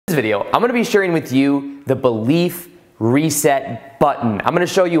In this video, I'm going to be sharing with you the belief reset button. I'm going to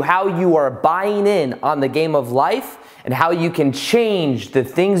show you how you are buying in on the game of life and how you can change the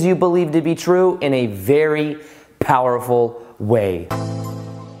things you believe to be true in a very powerful way.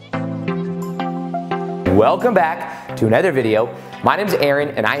 Welcome back to another video. My name is Aaron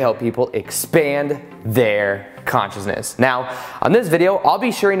and I help people expand their consciousness. Now, on this video, I'll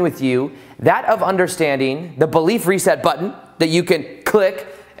be sharing with you that of understanding the belief reset button that you can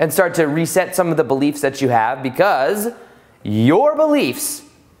click and start to reset some of the beliefs that you have, because your beliefs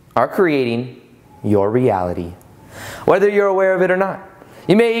are creating your reality, whether you're aware of it or not.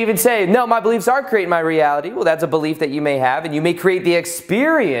 You may even say, no, my beliefs are creating my reality. Well, that's a belief that you may have, and you may create the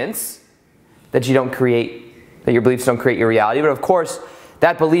experience that you don't create, that your beliefs don't create your reality. But of course,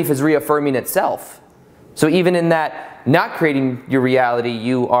 that belief is reaffirming itself. So even in that not creating your reality,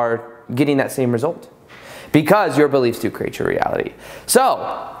 you are getting that same result, because your beliefs do create your reality.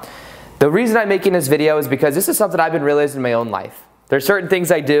 So the reason I'm making this video is because this is something I've been realizing in my own life. There's certain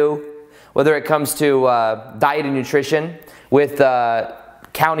things I do, whether it comes to diet and nutrition, with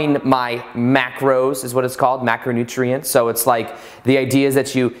counting my macros is what it's called, macronutrients. So it's like the idea is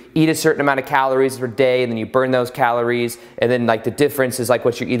that you eat a certain amount of calories per day and then you burn those calories, and then like the difference is like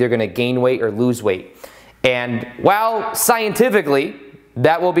what you're either going to gain weight or lose weight. And while scientifically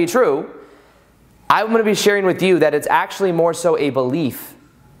that will be true, I'm going to be sharing with you that it's actually more so a belief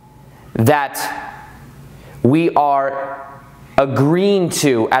that we are agreeing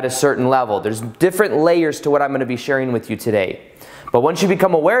to at a certain level. There's different layers to what I'm going to be sharing with you today. But once you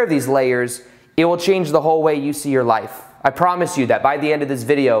become aware of these layers, it will change the whole way you see your life. I promise you that by the end of this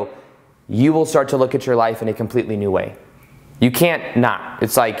video, you will start to look at your life in a completely new way. You can't not.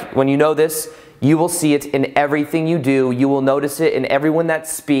 It's like when you know this, you will see it in everything you do. You will notice it in everyone that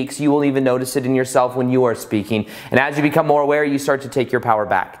speaks. You will even notice it in yourself when you are speaking. And as you become more aware, you start to take your power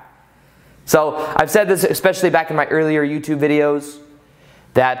back. So I've said this especially back in my earlier YouTube videos,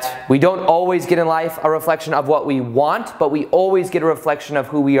 that we don't always get in life a reflection of what we want, but we always get a reflection of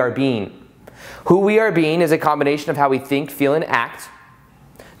who we are being. Who we are being is a combination of how we think, feel, and act.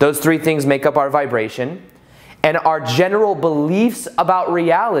 Those three things make up our vibration. And our general beliefs about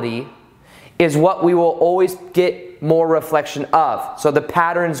reality is what we will always get more reflection of. So the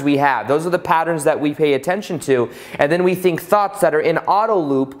patterns we have, those are the patterns that we pay attention to, and then we think thoughts that are in auto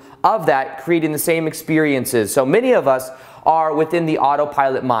loop of that, creating the same experiences. So many of us are within the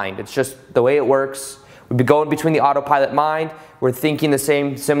autopilot mind. It's just the way it works. We've been going between the autopilot mind. We're thinking the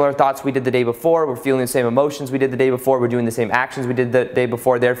same similar thoughts we did the day before. We're feeling the same emotions we did the day before. We're doing the same actions we did the day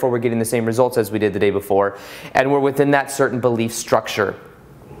before. Therefore, we're getting the same results as we did the day before. And we're within that certain belief structure.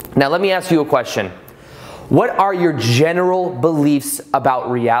 Now, let me ask you a question. What are your general beliefs about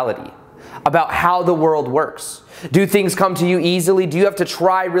reality? About how the world works? Do things come to you easily? Do you have to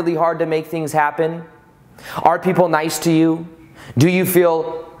try really hard to make things happen? Are people nice to you? Do you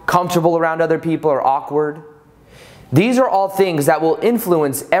feel comfortable around other people or awkward? These are all things that will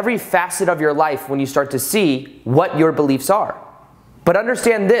influence every facet of your life when you start to see what your beliefs are. But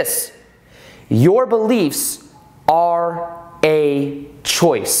understand this, your beliefs are a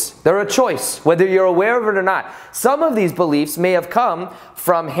choice. They're a choice, whether you're aware of it or not. Some of these beliefs may have come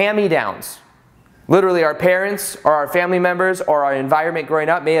from hand-me-downs. Literally, our parents or our family members or our environment growing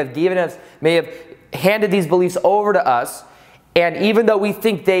up may have handed these beliefs over to us, and even though we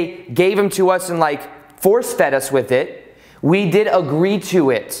think they gave them to us and like force-fed us with it, we did agree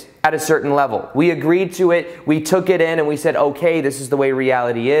to it at a certain level. We agreed to it, we took it in, and we said, okay, this is the way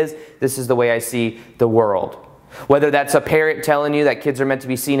reality is, this is the way I see the world. Whether that's a parent telling you that kids are meant to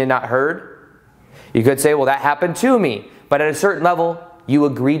be seen and not heard, you could say, well, that happened to me. But at a certain level, you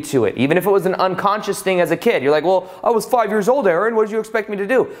agreed to it. Even if it was an unconscious thing as a kid. You're like, well, I was 5 years old, Aaron. What did you expect me to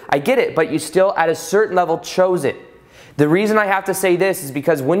do? I get it, but you still, at a certain level, chose it. The reason I have to say this is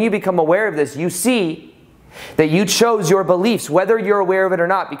because when you become aware of this, you see that you chose your beliefs, whether you're aware of it or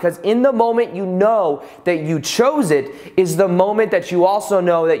not. Because in the moment you know that you chose it is the moment that you also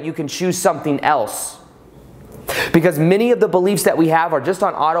know that you can choose something else. Because many of the beliefs that we have are just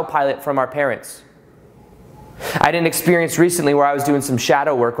on autopilot from our parents. I had an experience recently where I was doing some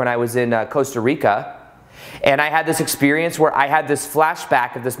shadow work when I was in Costa Rica. And I had this experience where I had this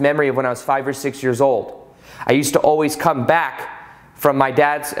flashback of this memory of when I was 5 or 6 years old. I used to always come back from my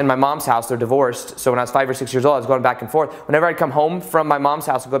dad's and my mom's house. They're divorced. So when I was 5 or 6 years old, I was going back and forth. Whenever I'd come home from my mom's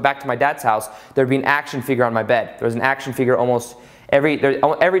house and go back to my dad's house, there'd be an action figure on my bed. There was an action figure almost every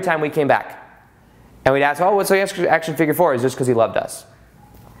time we came back. And we'd ask, oh, what's the action figure for? It's just because he loved us.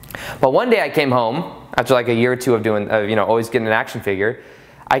 But one day I came home, after like a year or two of doing, always getting an action figure.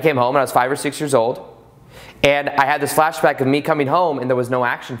 I came home and I was 5 or 6 years old. And I had this flashback of me coming home and there was no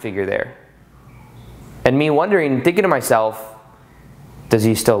action figure there. And me wondering, thinking to myself, does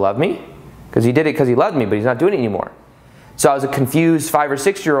he still love me? Because he did it because he loved me, but he's not doing it anymore. So I was a confused 5 or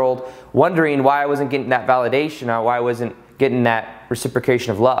 6 year old wondering why I wasn't getting that validation, or why I wasn't getting that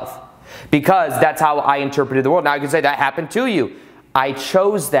reciprocation of love. Because that's how I interpreted the world. Now I can say that happened to you. I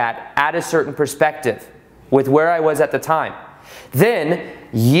chose that at a certain perspective with where I was at the time. Then,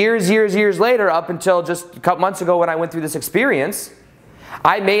 years later, up until just a couple months ago when I went through this experience,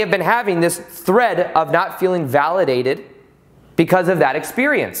 I may have been having this thread of not feeling validated because of that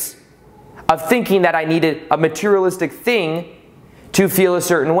experience. Of thinking that I needed a materialistic thing to feel a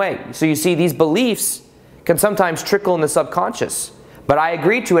certain way. So you see, these beliefs can sometimes trickle in the subconscious. But I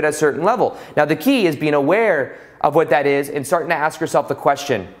agree to it at a certain level. Now the key is being aware of what that is and starting to ask yourself the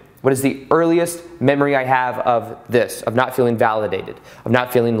question, what is the earliest memory I have of this, of not feeling validated, of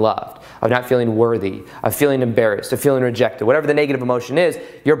not feeling loved, of not feeling worthy, of feeling embarrassed, of feeling rejected, whatever the negative emotion is,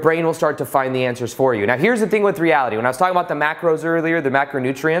 your brain will start to find the answers for you. Now here's the thing with reality. When I was talking about the macros earlier, the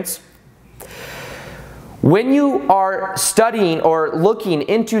macronutrients, when you are studying or looking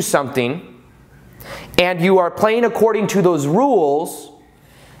into something and you are playing according to those rules,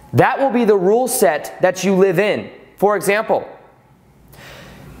 that will be the rule set that you live in. For example,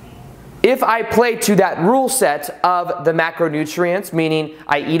 if I play to that rule set of the macronutrients, meaning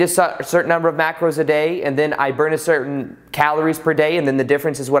I eat a certain number of macros a day and then I burn a certain calories per day and then the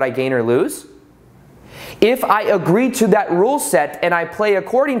difference is what I gain or lose. If I agree to that rule set and I play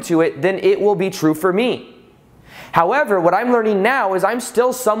according to it, then it will be true for me. However, what I'm learning now is I'm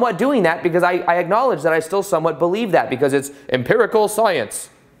still somewhat doing that because I acknowledge that I still somewhat believe that because it's empirical science.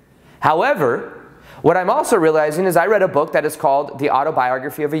 However, what I'm also realizing is I read a book that is called The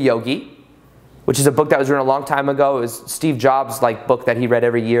Autobiography of a Yogi, which is a book that was written a long time ago. It was Steve Jobs' book that he read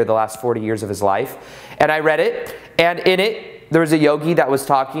every year the last 40 years of his life. And I read it, and in it, there was a yogi that was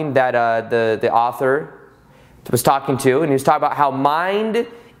talking, that the author was talking to, and he was talking about how mind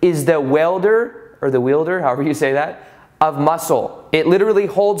is the welder, or the wielder, however you say that, of muscle. It literally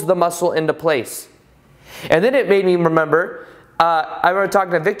holds the muscle into place. And then it made me remember, I remember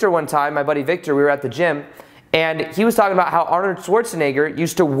talking to Victor one time, my buddy Victor, we were at the gym, and he was talking about how Arnold Schwarzenegger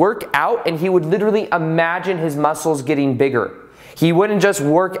used to work out and he would literally imagine his muscles getting bigger. He wouldn't just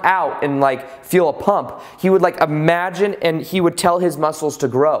work out and feel a pump. He would imagine, and he would tell his muscles to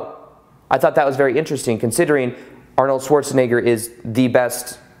grow. I thought that was very interesting considering Arnold Schwarzenegger is the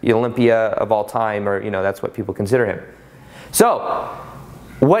best Olympia of all time, or that's what people consider him. So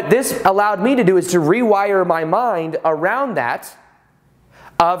what this allowed me to do is to rewire my mind around that,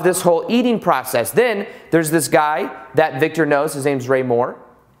 of this whole eating process. Then there's this guy that Victor knows, his name's Ray Moore,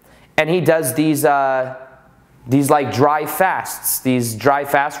 and he does these dry fasts,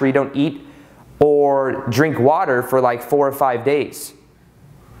 where you don't eat or drink water for 4 or 5 days.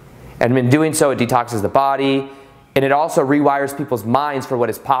 And in doing so, it detoxes the body. And it also rewires people's minds for what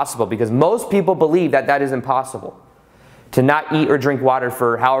is possible, because most people believe that that is impossible, to not eat or drink water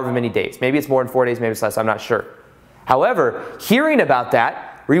for however many days. Maybe it's more than 4 days, maybe it's less, I'm not sure. However, hearing about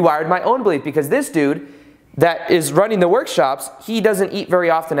that rewired my own belief, because this dude that is running the workshops, he doesn't eat very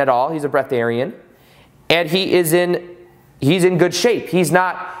often at all. He's a breatharian, and he's in good shape. He's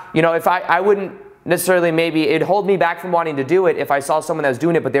not, if I wouldn't necessarily, maybe it'd hold me back from wanting to do it if I saw someone that was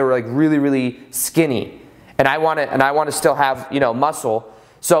doing it, but they were really, really skinny. And I want to still have, muscle.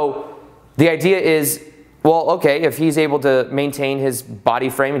 So the idea is, well, okay, if he's able to maintain his body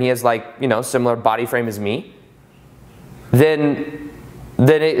frame and he has similar body frame as me, then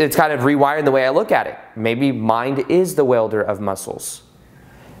it's kind of rewiring the way I look at it. Maybe mind is the welder of muscles.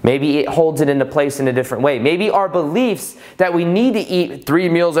 Maybe it holds it into place in a different way. Maybe our beliefs that we need to eat 3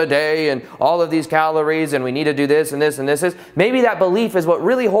 meals a day and all of these calories and we need to do this and this and this is, maybe that belief is what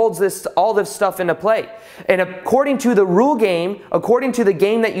really holds all this stuff into play. And according to the rule game, according to the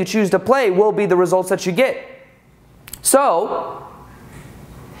game that you choose to play, will be the results that you get. So,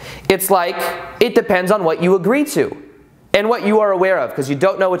 it's it depends on what you agree to and what you are aware of, because you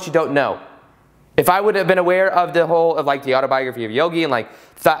don't know what you don't know. If I would have been aware of the whole of the Autobiography of a Yogi and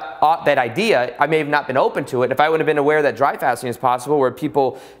that idea, I may have not been open to it. If I would have been aware that dry fasting is possible, where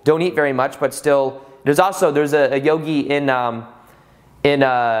people don't eat very much, but still, there's a yogi in the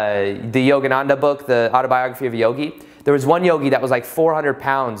Yogananda book, the Autobiography of a Yogi. There was one yogi that was 400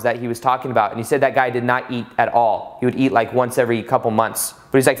 pounds that he was talking about, and he said that guy did not eat at all. He would eat once every couple months,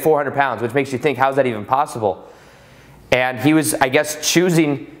 but he's 400 pounds, which makes you think, how is that even possible? And he was, I guess,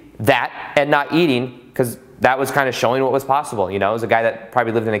 choosing that and not eating because that was kind of showing what was possible. It was a guy that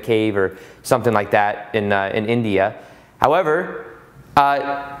probably lived in a cave or something like that in India. However,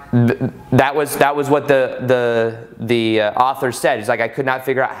 that was what the author said. He's like, I could not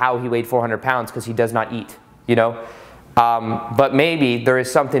figure out how he weighed 400 pounds because he does not eat, you know. But maybe there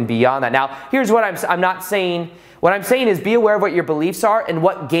is something beyond that. Now, here's what I'm not saying. What I'm saying is be aware of what your beliefs are and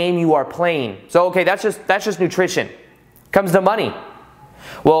what game you are playing. So, okay, that's just nutrition. Comes to money.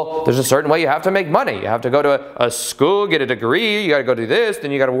 Well, there's a certain way you have to make money. You have to go to a school, get a degree, you got to go do this,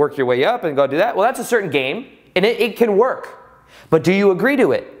 then you got to work your way up and go do that. Well, that's a certain game, and it can work. But do you agree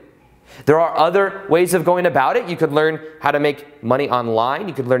to it? There are other ways of going about it. You could learn how to make money online.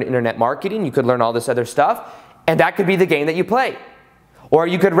 You could learn internet marketing. You could learn all this other stuff. And that could be the game that you play. Or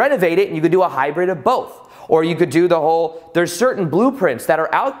you could renovate it and you could do a hybrid of both. Or you could do the whole, there's certain blueprints that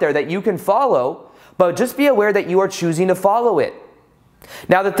are out there that you can follow, but just be aware that you are choosing to follow it.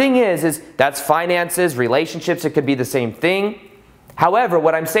 Now the thing is that's finances, relationships, it could be the same thing. However,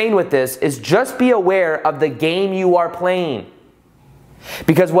 what I'm saying with this is just be aware of the game you are playing.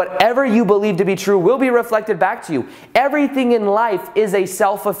 Because whatever you believe to be true will be reflected back to you. Everything in life is a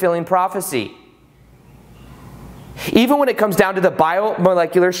self-fulfilling prophecy. Even when it comes down to the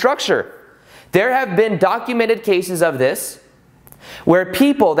biomolecular structure. There have been documented cases of this where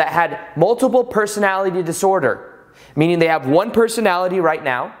people that had multiple personality disorder, meaning they have one personality right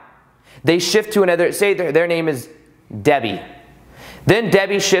now, they shift to another, say their name is Debbie. Then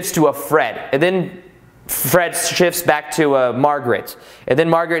Debbie shifts to a Fred, and then Fred shifts back to Margaret, and then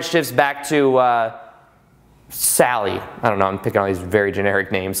Margaret shifts back to Sally. I don't know, I'm picking all these very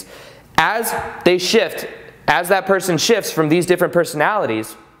generic names. As they shift, as that person shifts from these different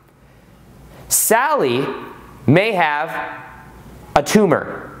personalities, Sally may have a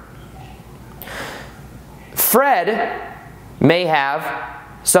tumor. Fred may have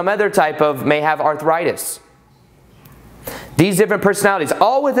some other type of, may have arthritis. These different personalities,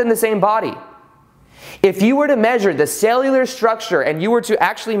 all within the same body. If you were to measure the cellular structure and you were to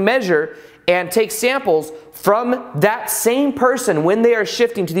actually measure and take samples from that same person when they are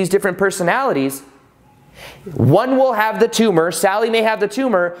shifting to these different personalities, one will have the tumor, Sally may have the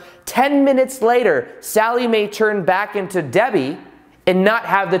tumor, 10 minutes later, Sally may turn back into Debbie and not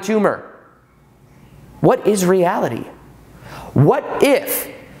have the tumor. What is reality? What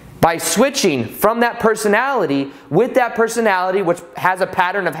if, by switching from that personality with that personality, which has a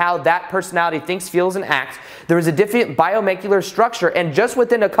pattern of how that personality thinks, feels, and acts, there is a different biomolecular structure, and just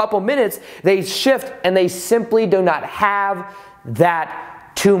within a couple minutes, they shift and they simply do not have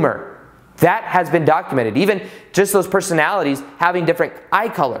that tumor. That has been documented. Even just those personalities having different eye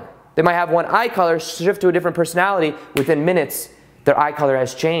color. They might have one eye color, shift to a different personality, within minutes, their eye color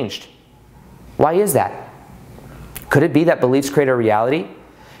has changed. Why is that? Could it be that beliefs create a reality?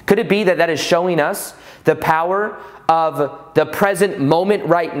 Could it be that that is showing us the power of the present moment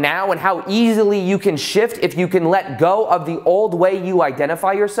right now and how easily you can shift if you can let go of the old way you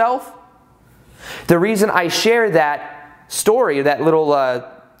identify yourself? The reason I share that story, that little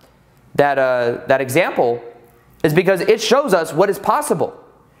that example, is because it shows us what is possible.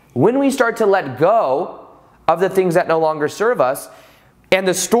 When we start to let go of the things that no longer serve us and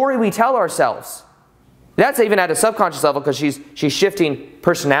the story we tell ourselves. That's even at a subconscious level because she's shifting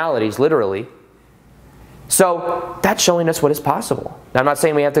personalities, literally. So that's showing us what is possible. Now, I'm not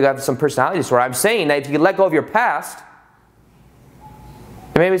saying we have to have some personality disorder. I'm saying that if you let go of your past,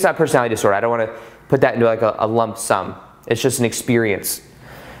 and maybe it's not personality disorder. I don't want to put that into like a lump sum. It's just an experience.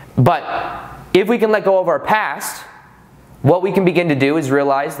 But if we can let go of our past, what we can begin to do is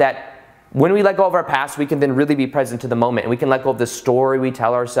realize that when we let go of our past, we can then really be present to the moment. And we can let go of the story we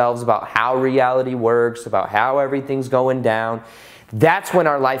tell ourselves about how reality works, about how everything's going down. That's when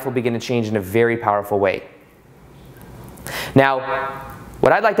our life will begin to change in a very powerful way. Now,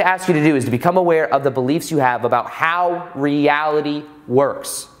 what I'd like to ask you to do is to become aware of the beliefs you have about how reality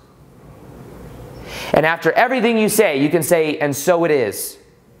works. And after everything you say, you can say, and so it is.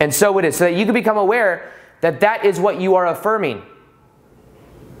 And so it is. So that you can become aware that that is what you are affirming.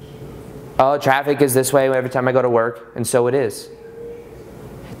 Oh, traffic is this way every time I go to work, and so it is.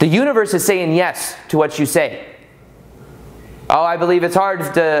 The universe is saying yes to what you say. Oh, I believe it's hard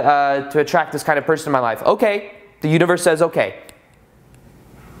to attract this kind of person in my life. Okay, the universe says okay.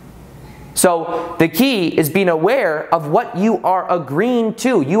 So the key is being aware of what you are agreeing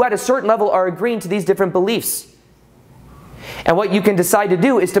to. You at a certain level are agreeing to these different beliefs. And what you can decide to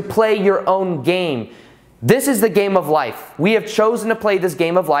do is to play your own game. This is the game of life. We have chosen to play this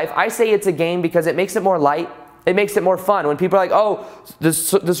game of life. I say it's a game because it makes it more light. It makes it more fun. When people are like, oh,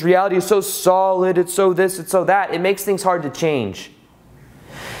 this reality is so solid, it's so this, it's so that, it makes things hard to change.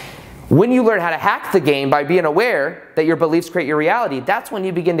 When you learn how to hack the game by being aware that your beliefs create your reality, that's when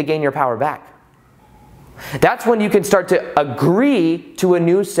you begin to gain your power back. That's when you can start to agree to a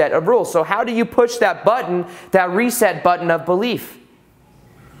new set of rules. So how do you push that button, that reset button of belief?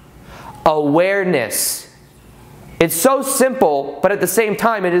 Awareness. It's so simple, but at the same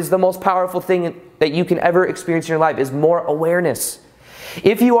time, it is the most powerful thing that you can ever experience in your life, is more awareness.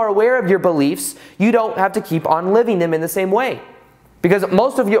 If you are aware of your beliefs, you don't have to keep on living them in the same way. Because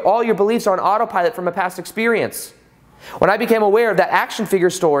all your beliefs are on autopilot from a past experience. When I became aware of that action figure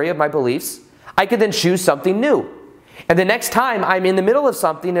story of my beliefs, I could then choose something new. And the next time I'm in the middle of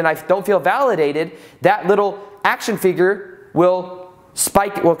something and I don't feel validated, that little action figure will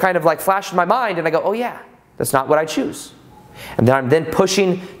kind of like flash in my mind, and I go, oh yeah, that's not what I choose. And then I'm then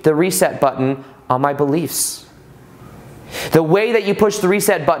pushing the reset button on my beliefs. The way that you push the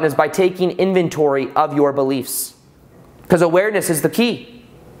reset button is by taking inventory of your beliefs. Because awareness is the key.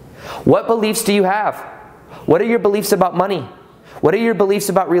 What beliefs do you have? What are your beliefs about money? What are your beliefs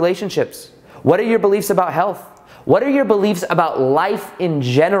about relationships? What are your beliefs about health? What are your beliefs about life in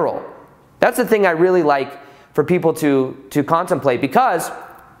general? That's the thing I really like for people to contemplate, because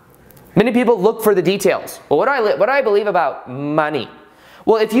many people look for the details. Well, what do I believe about money?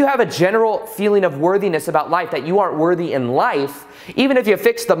 Well, if you have a general feeling of worthiness about life, that you aren't worthy in life, even if you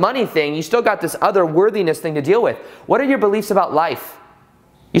fix the money thing, you still got this other worthiness thing to deal with. What are your beliefs about life?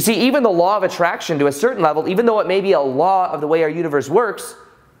 You see, even the law of attraction, to a certain level, even though it may be a law of the way our universe works,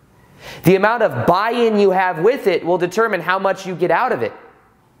 the amount of buy-in you have with it will determine how much you get out of it.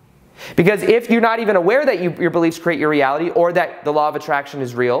 Because if you're not even aware that your beliefs create your reality, or that the law of attraction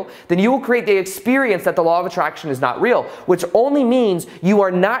is real, then you will create the experience that the law of attraction is not real, which only means you are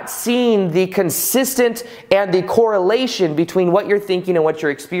not seeing the consistent and the correlation between what you're thinking and what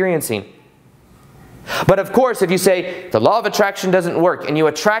you're experiencing. But of course, if you say the law of attraction doesn't work, and you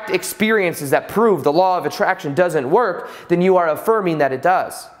attract experiences that prove the law of attraction doesn't work, then you are affirming that it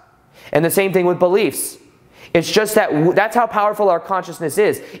does. And the same thing with beliefs. It's just that's how powerful our consciousness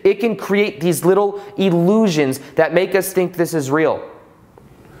is. It can create these little illusions that make us think this is real.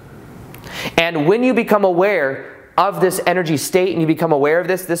 And when you become aware of this energy state and you become aware of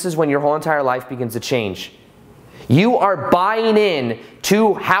this, this is when your whole entire life begins to change. You are buying in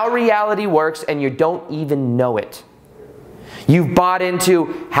to how reality works and you don't even know it. You've bought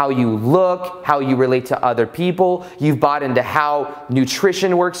into how you look, how you relate to other people. You've bought into how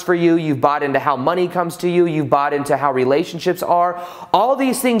nutrition works for you. You've bought into how money comes to you. You've bought into how relationships are. All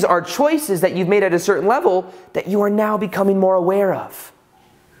these things are choices that you've made at a certain level that you are now becoming more aware of.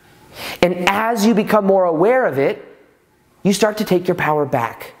 And as you become more aware of it, you start to take your power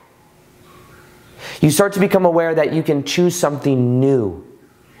back. You start to become aware that you can choose something new.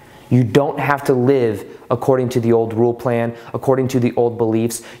 You don't have to live according to the old rule plan, according to the old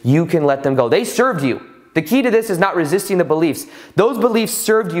beliefs. You can let them go. They served you. The key to this is not resisting the beliefs. Those beliefs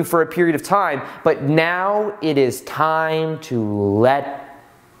served you for a period of time, but now it is time to let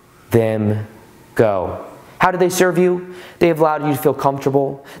them go. How do they serve you? They have allowed you to feel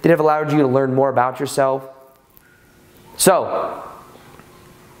comfortable. They have allowed you to learn more about yourself. So,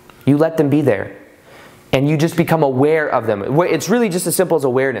 you let them be there. And you just become aware of them. It's really just as simple as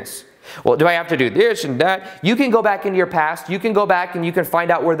awareness. Well, do I have to do this and that? You can go back into your past. You can go back and you can find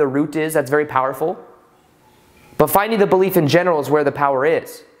out where the root is. That's very powerful. But finding the belief in general is where the power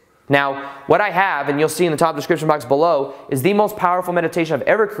is. Now, what I have, and you'll see in the top description box below, is the most powerful meditation I've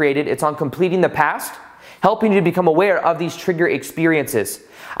ever created. It's on completing the past, helping you to become aware of these trigger experiences.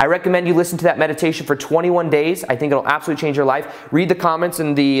 I recommend you listen to that meditation for 21 days. I think it'll absolutely change your life. Read the comments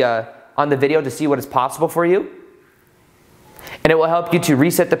in on the video to see what is possible for you. And it will help you to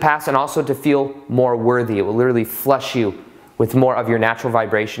reset the past and also to feel more worthy. It will literally flush you with more of your natural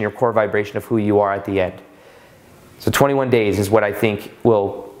vibration, your core vibration of who you are at the end. So 21 days is what I think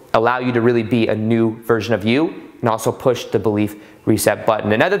will allow you to really be a new version of you and also push the belief reset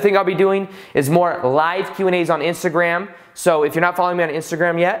button. Another thing I'll be doing is more live Q&As on Instagram. So if you're not following me on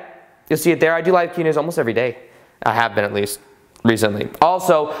Instagram yet, you'll see it there. I do live Q&As almost every day. I have been, at least recently.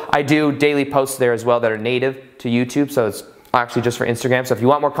 Also, I do daily posts there as well that are native to YouTube, so it's actually just for Instagram. So if you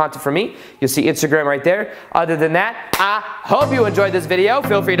want more content from me, you'll see Instagram right there. Other than that, I hope you enjoyed this video.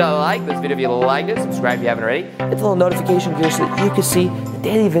 Feel free to like this video if you liked it. Subscribe if you haven't already. Hit the little notification gear so that you can see the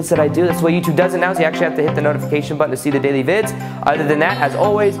daily vids that I do. That's what YouTube does it now, so you actually have to hit the notification button to see the daily vids. Other than that, as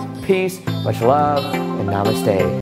always, peace, much love, and namaste.